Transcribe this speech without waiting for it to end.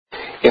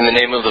In the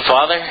name of the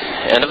Father,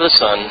 and of the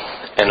Son,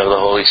 and of the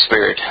Holy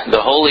Spirit,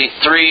 the Holy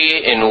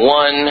Three in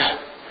One,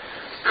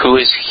 who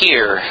is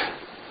here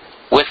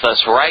with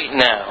us right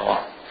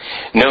now,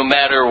 no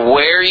matter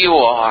where you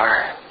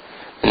are,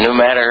 no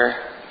matter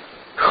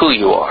who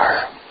you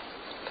are.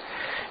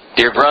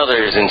 Dear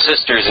brothers and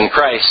sisters in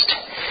Christ,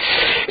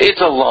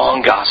 it's a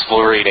long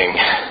gospel reading.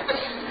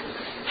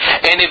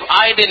 And if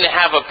I didn't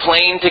have a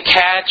plane to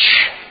catch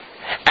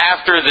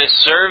after this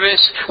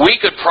service, we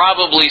could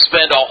probably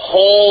spend a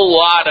whole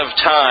lot of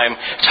time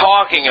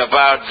talking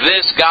about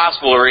this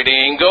gospel reading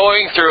and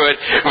going through it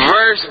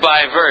verse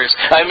by verse.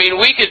 I mean,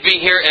 we could be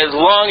here as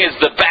long as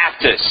the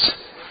Baptists.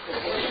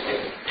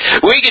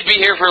 We could be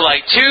here for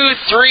like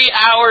 2-3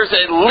 hours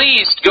at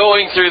least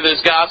going through this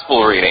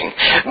gospel reading.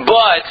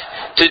 But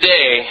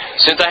today,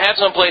 since I have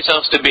someplace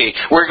else to be,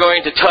 we're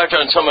going to touch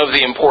on some of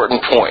the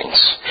important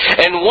points.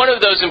 And one of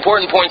those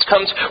important points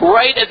comes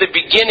right at the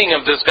beginning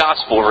of this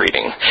gospel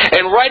reading.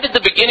 And right at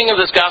the beginning of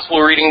this gospel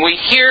reading, we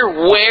hear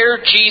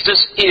where Jesus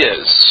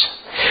is.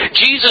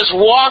 Jesus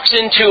walks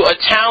into a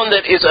town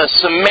that is a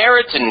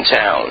Samaritan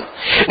town.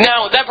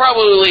 Now, that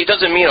probably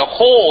doesn't mean a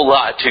whole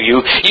lot to you.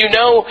 You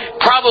know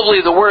probably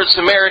the word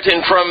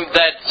Samaritan from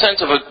that sense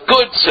of a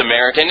good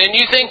Samaritan, and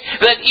you think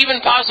that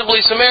even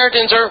possibly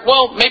Samaritans are,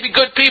 well, maybe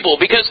good people,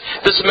 because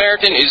the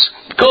Samaritan is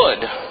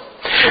good.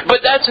 But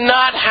that's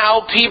not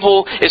how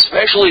people,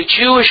 especially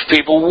Jewish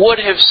people, would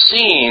have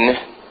seen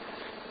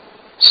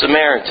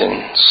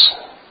Samaritans.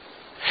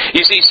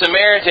 You see,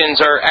 Samaritans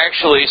are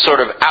actually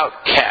sort of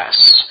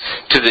outcasts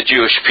to the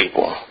Jewish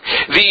people.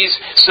 These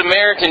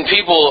Samaritan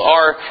people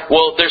are,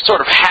 well, they're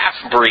sort of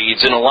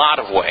half-breeds in a lot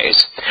of ways.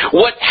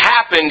 What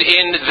happened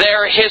in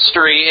their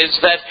history is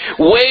that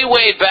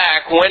way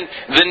back when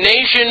the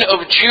nation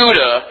of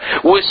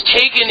Judah was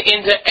taken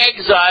into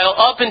exile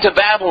up into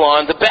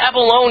Babylon, the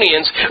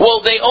Babylonians, well,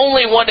 they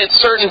only wanted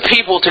certain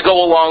people to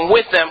go along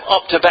with them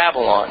up to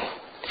Babylon.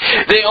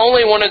 They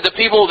only wanted the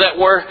people that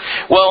were,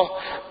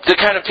 well, the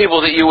kind of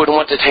people that you would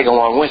want to take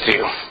along with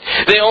you.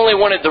 They only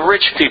wanted the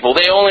rich people.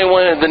 They only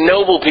wanted the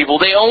noble people.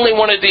 They only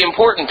wanted the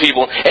important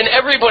people. And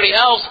everybody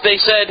else, they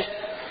said,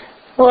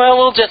 well,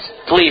 we'll just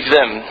leave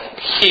them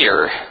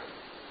here.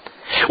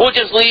 We'll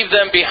just leave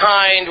them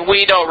behind.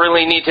 We don't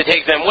really need to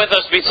take them with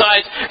us.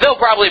 Besides, they'll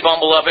probably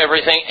bumble up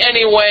everything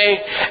anyway.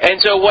 And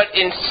so what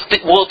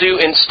we'll do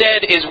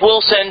instead is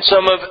we'll send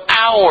some of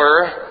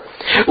our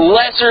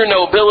lesser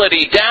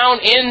nobility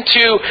down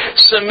into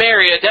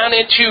Samaria, down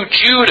into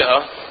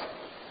Judah,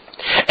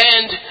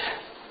 and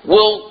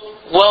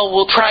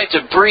we'll try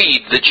to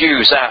breed the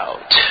Jews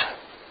out.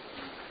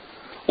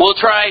 We'll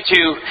try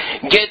to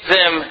get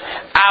them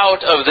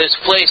out of this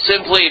place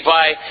simply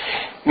by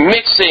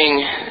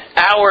mixing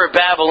our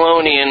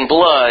Babylonian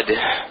blood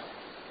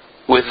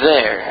with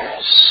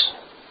theirs.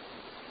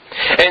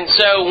 And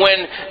so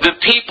when the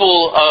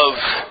people of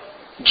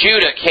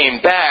Judah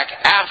came back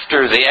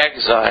after the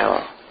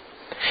exile,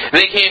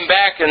 they came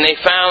back and they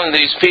found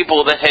these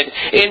people that had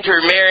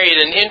intermarried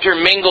and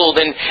intermingled,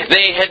 and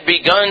they had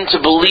begun to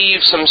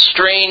believe some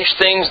strange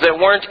things that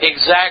weren't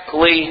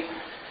exactly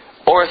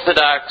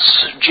Orthodox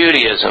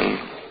Judaism.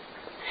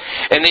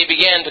 And they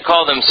began to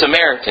call them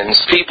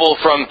Samaritans, people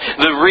from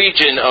the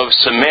region of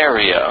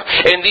Samaria.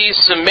 And these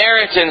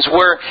Samaritans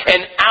were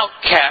an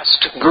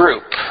outcast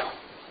group.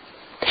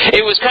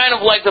 It was kind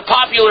of like the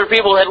popular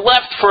people had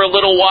left for a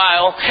little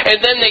while,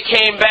 and then they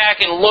came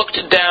back and looked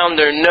down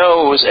their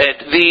nose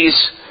at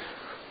these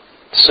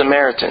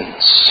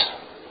Samaritans.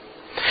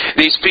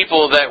 These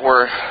people that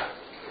were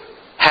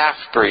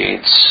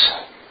half-breeds.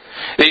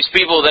 These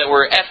people that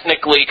were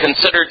ethnically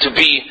considered to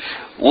be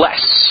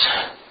less.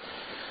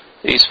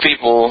 These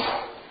people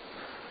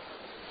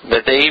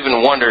that they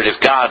even wondered if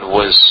God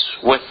was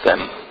with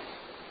them.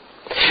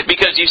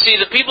 Because, you see,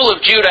 the people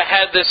of Judah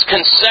had this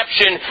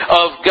conception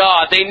of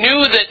God. They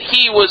knew that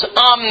He was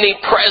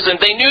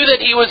omnipresent. They knew that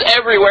He was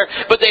everywhere.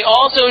 But they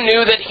also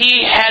knew that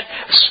He had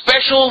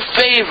special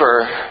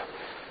favor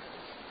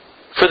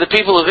for the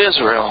people of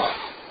Israel.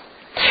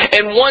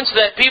 And once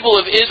that people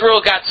of Israel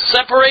got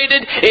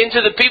separated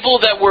into the people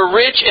that were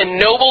rich and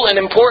noble and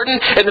important,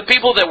 and the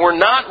people that were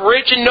not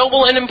rich and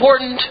noble and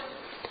important,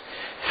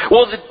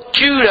 well, the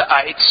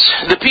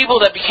Judahites, the people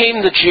that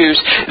became the Jews,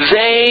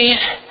 they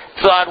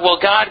thought, well,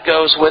 God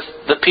goes with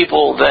the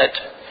people that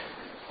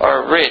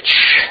are rich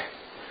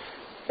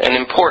and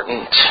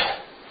important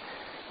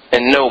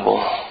and noble.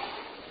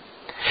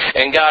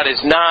 And God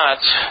is not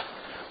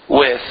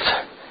with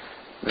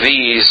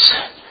these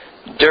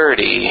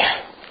dirty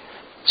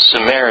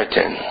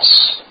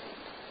Samaritans.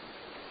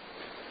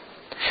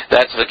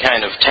 That's the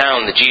kind of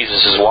town that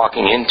Jesus is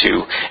walking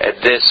into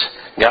at this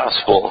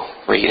gospel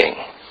reading.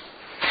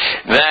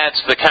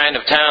 That's the kind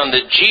of town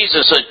that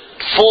Jesus, a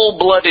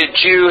full-blooded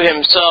Jew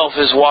himself,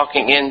 is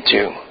walking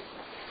into.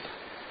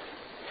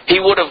 He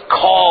would have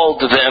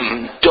called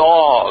them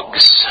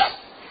dogs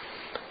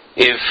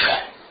if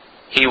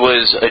he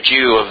was a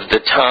Jew of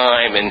the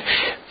time and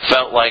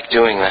felt like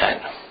doing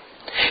that.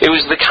 It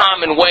was the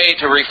common way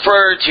to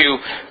refer to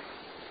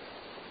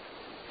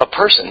a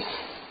person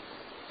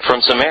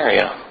from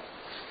Samaria.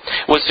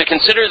 was to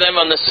consider them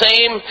on the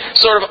same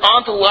sort of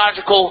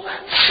ontological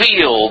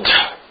field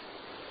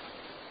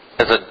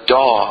as a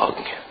dog,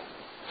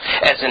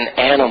 as an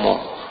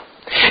animal.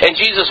 And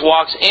Jesus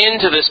walks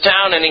into this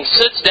town and he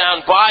sits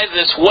down by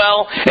this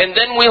well, and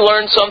then we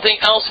learn something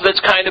else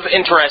that's kind of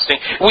interesting.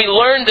 We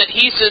learn that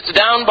he sits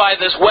down by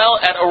this well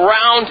at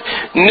around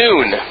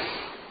noon,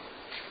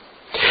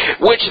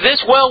 which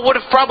this well would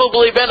have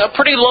probably been a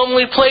pretty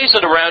lonely place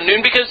at around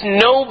noon, because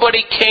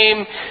nobody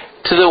came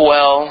to the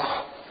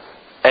well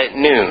at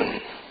noon.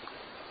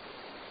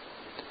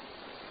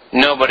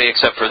 Nobody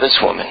except for this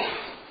woman.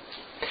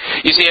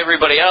 You see,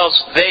 everybody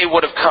else, they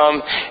would have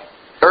come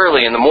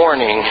early in the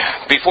morning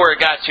before it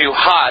got too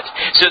hot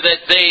so that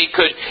they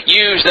could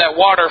use that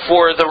water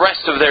for the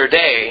rest of their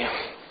day.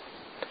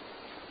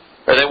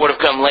 Or they would have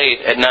come late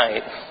at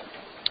night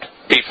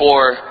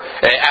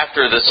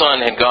after the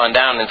sun had gone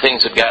down and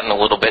things had gotten a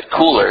little bit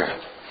cooler.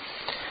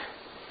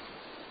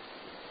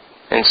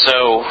 And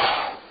so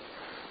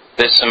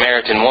this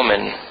Samaritan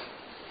woman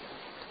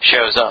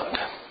shows up.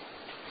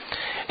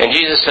 And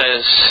Jesus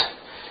says,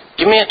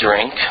 "Give me a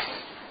drink."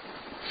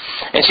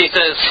 And she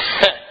says,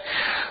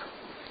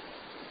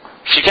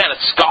 she kind of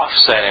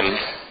scoffs at him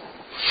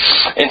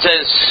and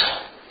says,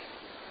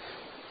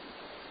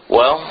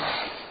 "Well,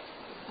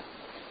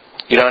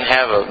 you don't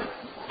have a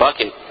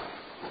bucket."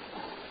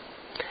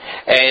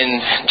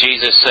 And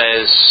Jesus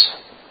says,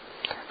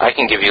 "I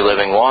can give you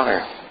living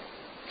water."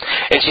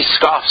 And she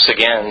scoffs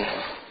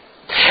again.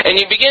 And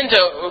you begin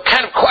to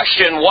kind of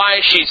question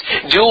why she's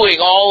doing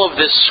all of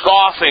this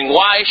scoffing,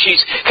 why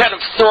she's kind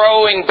of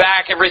throwing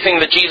back everything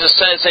that Jesus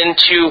says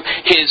into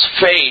his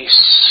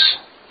face,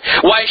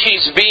 why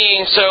she's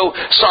being so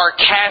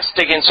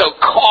sarcastic and so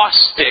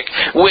caustic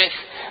with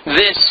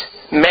this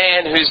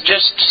man who's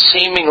just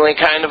seemingly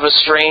kind of a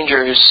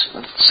stranger who's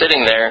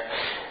sitting there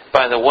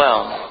by the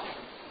well.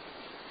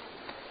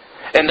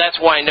 And that's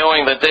why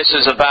knowing that this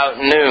is about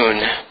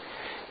noon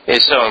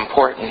is so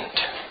important.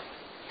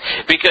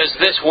 Because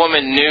this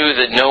woman knew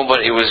that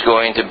nobody was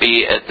going to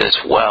be at this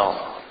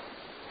well.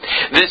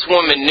 This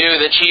woman knew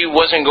that she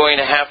wasn't going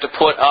to have to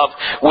put up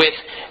with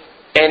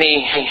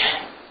any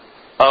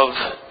of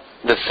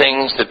the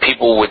things that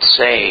people would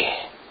say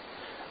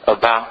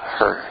about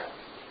her.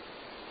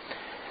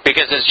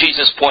 Because as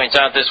Jesus points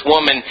out, this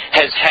woman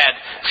has had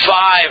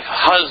 5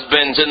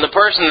 husbands, and the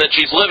person that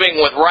she's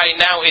living with right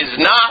now is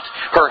not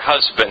her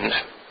husband.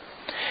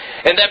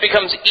 And that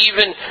becomes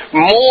even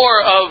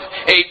more of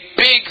a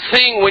big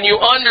thing when you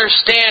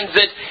understand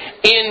that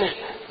in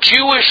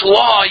Jewish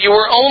law you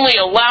were only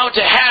allowed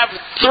to have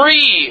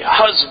 3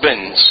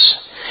 husbands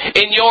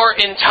in your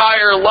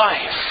entire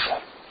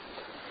life.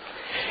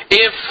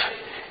 If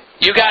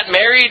you got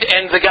married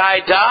and the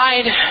guy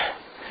died,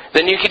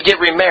 then you could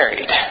get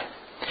remarried.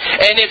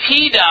 And if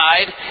he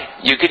died,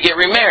 you could get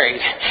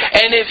remarried.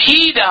 And if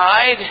he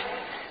died,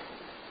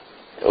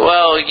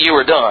 well, you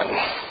were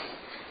done.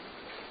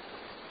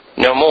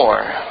 No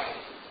more.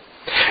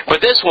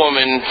 But this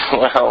woman,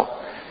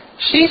 well,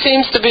 she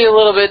seems to be a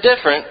little bit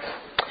different.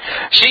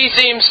 She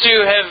seems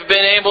to have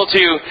been able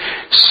to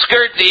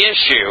skirt the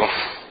issue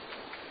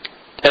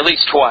at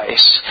least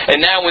twice.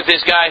 And now with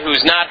this guy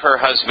who's not her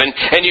husband,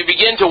 and you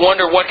begin to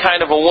wonder what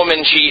kind of a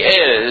woman she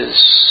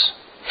is.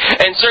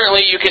 And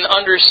certainly you can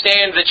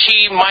understand that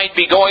she might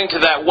be going to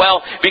that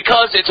well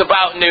because it's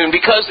about noon,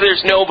 because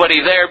there's nobody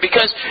there,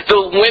 because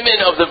the women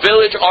of the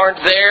village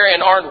aren't there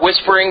and aren't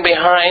whispering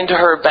behind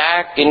her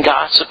back and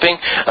gossiping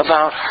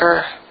about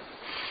her.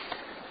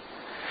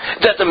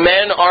 That the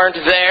men aren't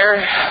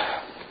there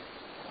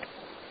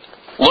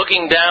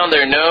looking down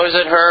their nose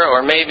at her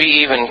or maybe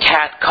even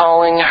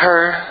catcalling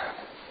her.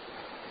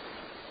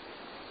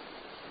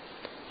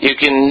 You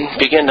can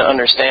begin to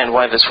understand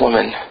why this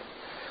woman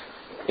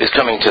is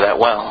coming to that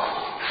well.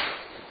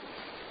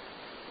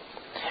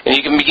 And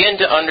you can begin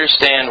to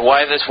understand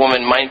why this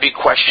woman might be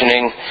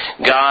questioning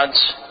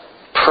God's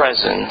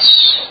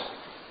presence.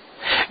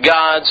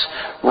 God's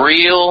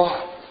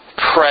real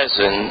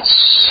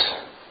presence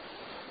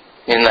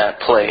in that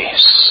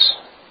place.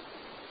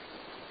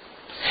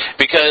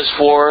 Because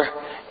for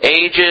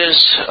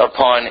ages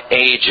upon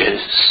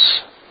ages,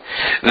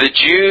 the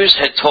Jews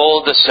had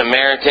told the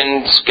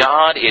Samaritans,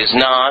 God is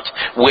not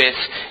with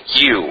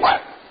you.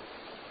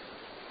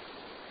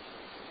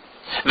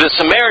 The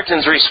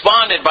Samaritans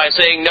responded by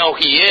saying, no,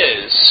 he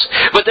is.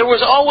 But there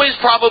was always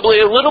probably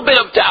a little bit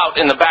of doubt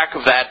in the back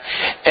of that.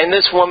 And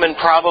this woman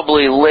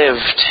probably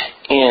lived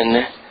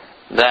in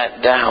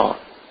that doubt.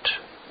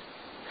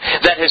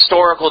 That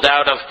historical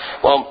doubt of,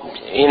 well,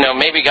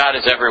 maybe God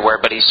is everywhere,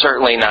 but he's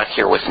certainly not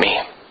here with me.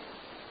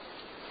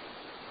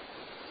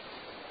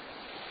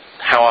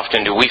 How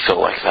often do we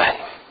feel like that?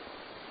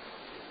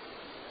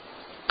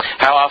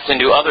 How often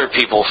do other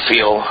people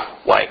feel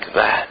like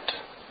that?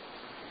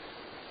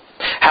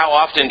 How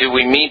often do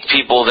we meet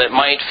people that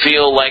might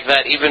feel like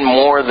that even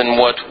more than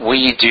what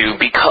we do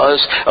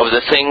because of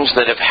the things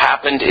that have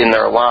happened in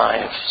their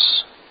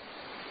lives?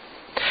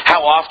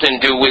 How often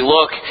do we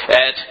look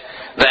at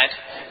that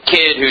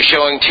kid who's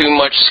showing too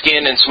much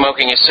skin and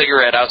smoking a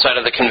cigarette outside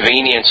of the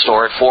convenience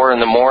store at 4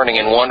 a.m.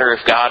 and wonder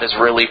if God is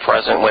really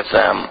present with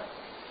them.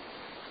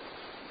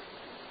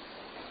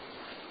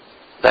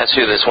 That's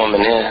who this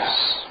woman is.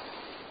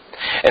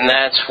 And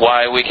that's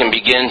why we can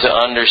begin to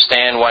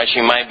understand why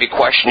she might be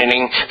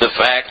questioning the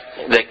fact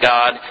that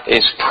God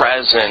is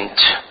present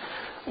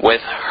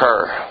with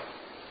her.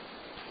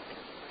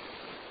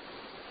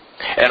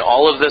 And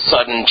all of a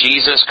sudden,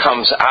 Jesus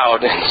comes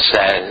out and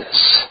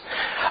says,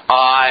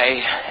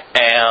 I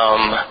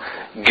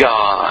am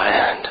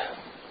God.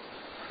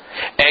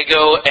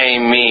 Ego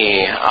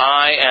eimi.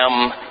 I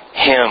am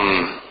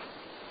Him.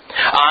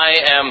 I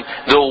am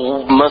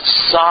the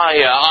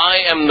Messiah.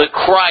 I am the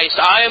Christ.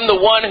 I am the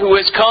one who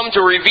has come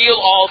to reveal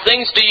all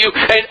things to you.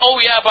 And oh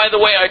yeah, by the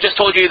way, I just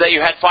told you that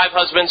you had 5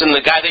 husbands and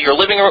the guy that you're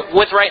living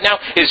with right now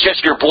is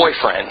just your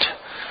boyfriend.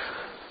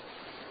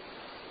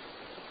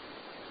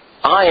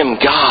 I am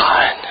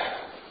God.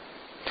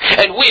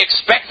 And we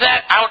expect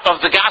that out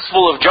of the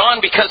Gospel of John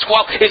because,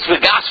 well, it's the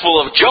Gospel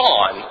of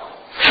John.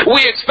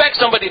 We expect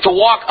somebody to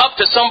walk up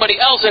to somebody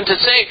else and to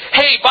say,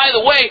 hey, by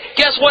the way,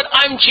 guess what?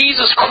 I'm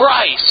Jesus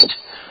Christ.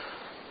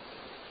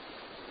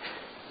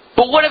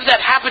 But what if that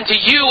happened to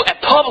you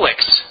at Publix?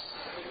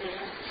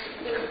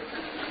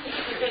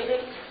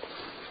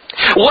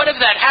 What if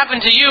that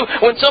happened to you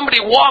when somebody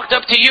walked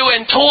up to you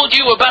and told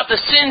you about the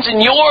sins in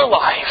your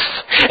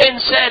life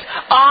and said,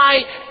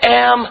 I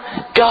am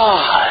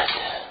God.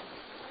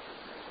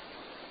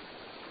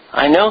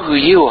 I know who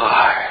you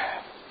are.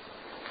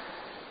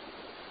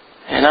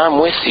 And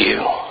I'm with you.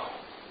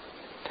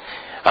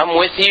 I'm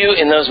with you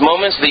in those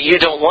moments that you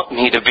don't want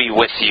me to be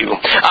with you.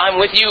 I'm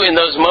with you in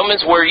those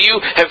moments where you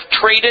have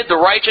traded the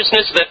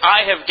righteousness that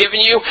I have given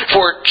you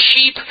for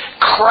cheap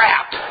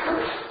crap.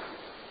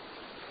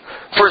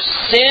 For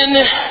sin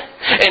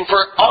and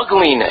for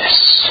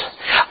ugliness.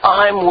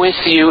 I'm with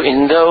you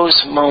in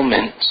those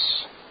moments.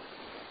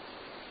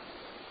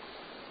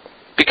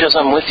 Because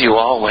I'm with you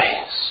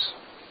always.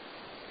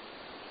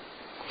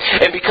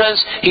 And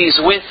because He's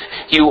with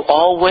you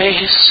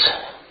always,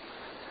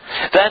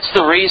 that's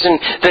the reason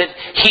that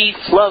He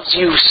loves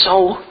you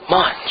so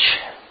much.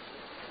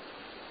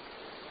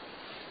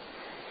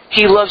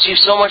 He loves you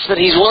so much that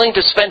He's willing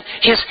to spend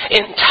His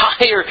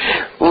entire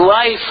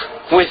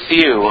life with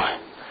you.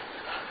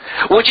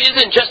 Which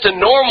isn't just a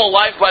normal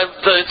life by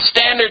the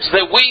standards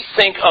that we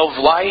think of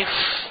life.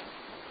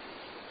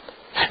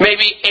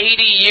 Maybe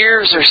 80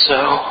 years or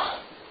so.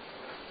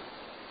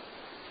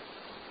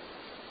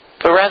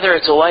 But rather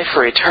it's a life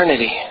for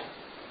eternity.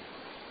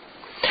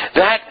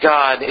 That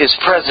God is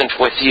present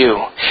with you.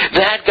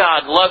 That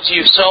God loves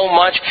you so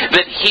much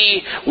that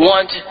He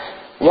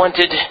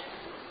wanted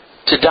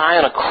to die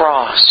on a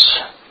cross.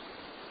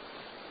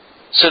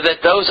 So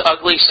that those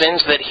ugly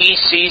sins that He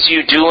sees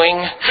you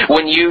doing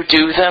when you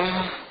do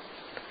them,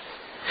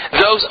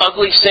 those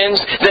ugly sins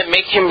that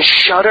make Him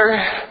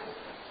shudder,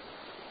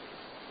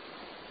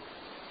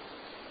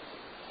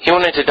 He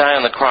wanted to die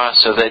on the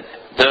cross so that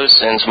those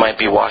sins might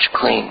be washed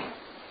clean.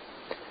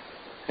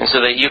 And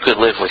so that you could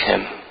live with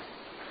Him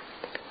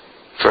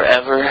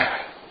forever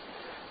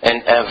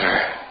and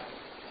ever.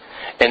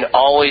 And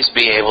always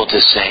be able to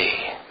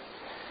say,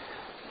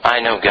 I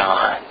know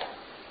God.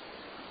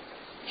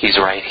 He's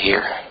right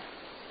here.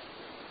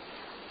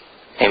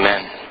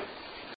 Amen.